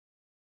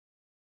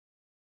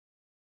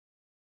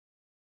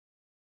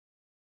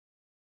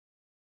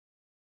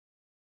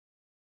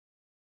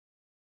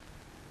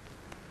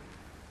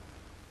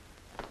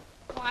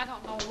I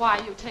don't know why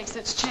you take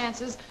such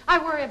chances. I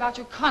worry about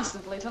you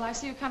constantly till I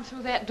see you come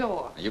through that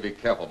door. Now, you be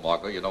careful,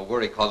 Margot. You know,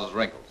 worry causes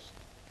wrinkles.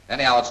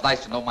 Anyhow, it's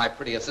nice to know my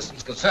pretty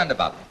assistant's concerned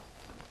about me.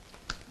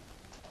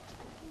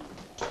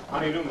 How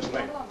do you do, Mr.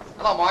 Lane?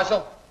 Hello,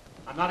 Marshal.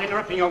 I'm not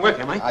interrupting your work,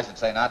 am I? I should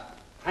say not.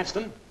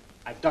 Cranston,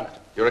 I've done it.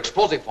 Your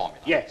explosive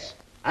formula. Yes.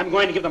 I'm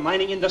going to give the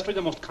mining industry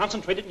the most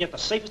concentrated and yet the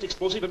safest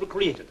explosive ever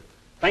created.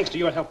 Thanks to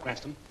your help,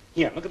 Cranston.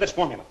 Here, look at this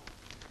formula.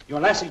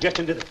 Your last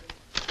suggestion did it.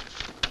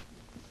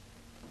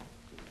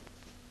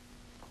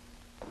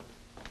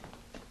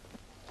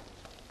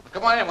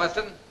 Come on in,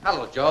 Weston.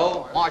 Hello,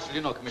 Joe. Marshal, you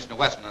know Commissioner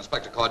Weston and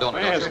Inspector Cardona,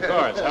 Yes, don't of you?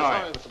 course. How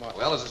are you?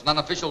 Well, is this an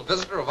unofficial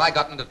visitor, or have I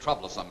gotten into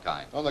trouble of some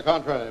kind? On the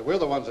contrary, we're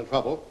the ones in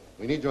trouble.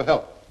 We need your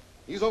help.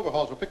 These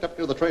overhauls were picked up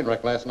near the train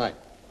wreck last night.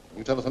 Can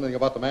you tell us anything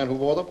about the man who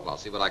wore them? Well, I'll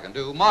see what I can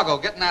do. Margot,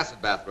 get an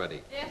acid bath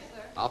ready. Yes,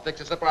 sir. I'll fix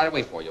this up right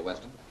away for you,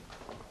 Weston.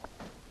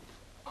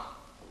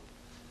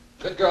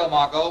 Good girl,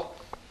 Margot.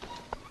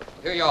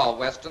 Here you are,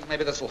 Weston.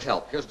 Maybe this will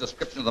help. Here's a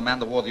description of the man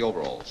that wore the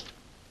overalls.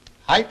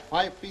 Height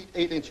 5 feet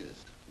 8 inches.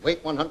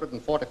 Weight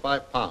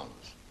 145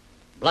 pounds.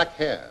 Black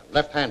hair,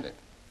 left-handed.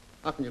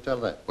 How can you tell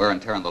that? Wear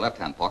and tear in the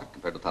left-hand pocket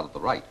compared with that of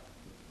the right.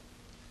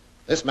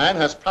 This man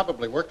has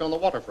probably worked on the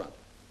waterfront.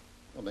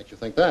 What makes you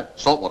think that?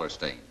 Saltwater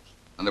stains.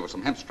 And there were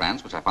some hemp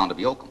strands which I found to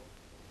be oakum.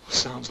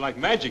 Sounds like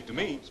magic to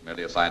me. It's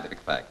merely a scientific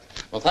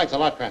fact. Well, thanks a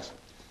lot, Cranston.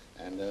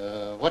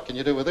 And what can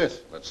you do with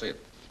this? Let's see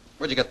it.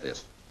 Where'd you get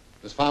this?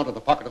 It was found in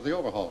the pocket of the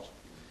overhauls.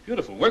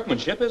 Beautiful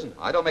workmanship, isn't it?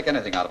 I don't make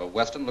anything out of it,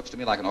 Weston. Looks to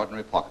me like an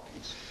ordinary pocket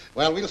piece.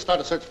 Well, we'll start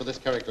a search for this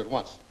character at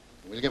once.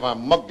 We'll give our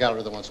mug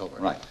gallery the once over.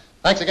 Right.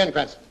 Thanks again,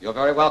 Cranston. You're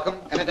very welcome.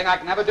 Anything I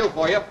can ever do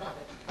for you.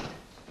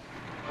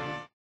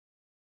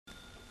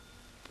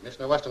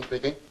 Commissioner Weston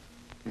speaking.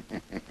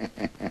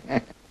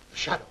 The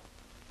shadow.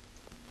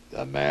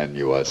 The man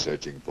you are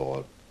searching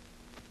for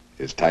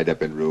is tied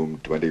up in room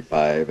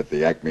 25 at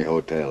the Acme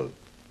Hotel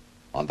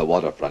on the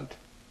waterfront.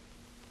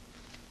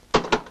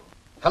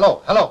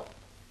 Hello, hello.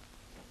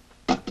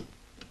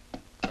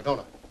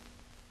 Cardona,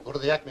 go to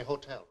the Acme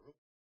Hotel.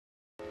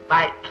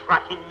 By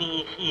tracking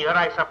me here,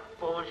 I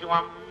suppose you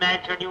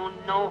imagine you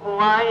know who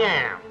I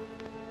am.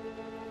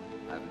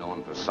 I've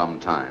known for some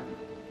time.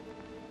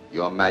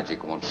 Your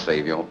magic won't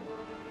save you.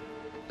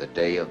 The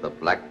day of the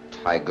Black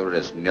Tiger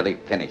is nearly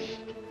finished.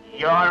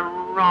 You're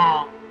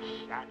wrong,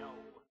 Shadow.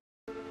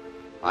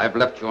 I've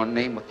left your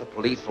name with the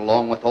police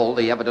along with all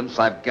the evidence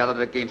I've gathered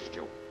against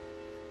you.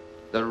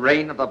 The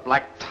reign of the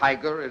Black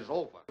Tiger is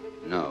over.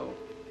 No.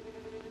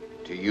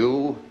 To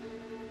you,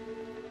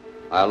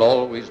 I'll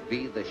always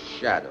be the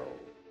Shadow.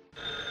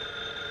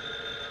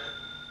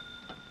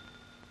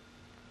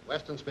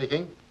 Weston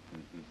speaking.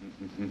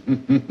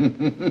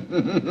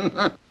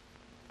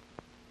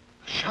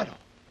 Shadow.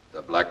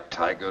 The Black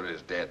Tiger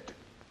is dead.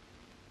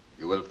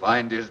 You will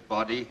find his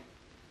body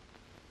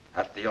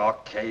at the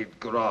arcade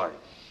garage.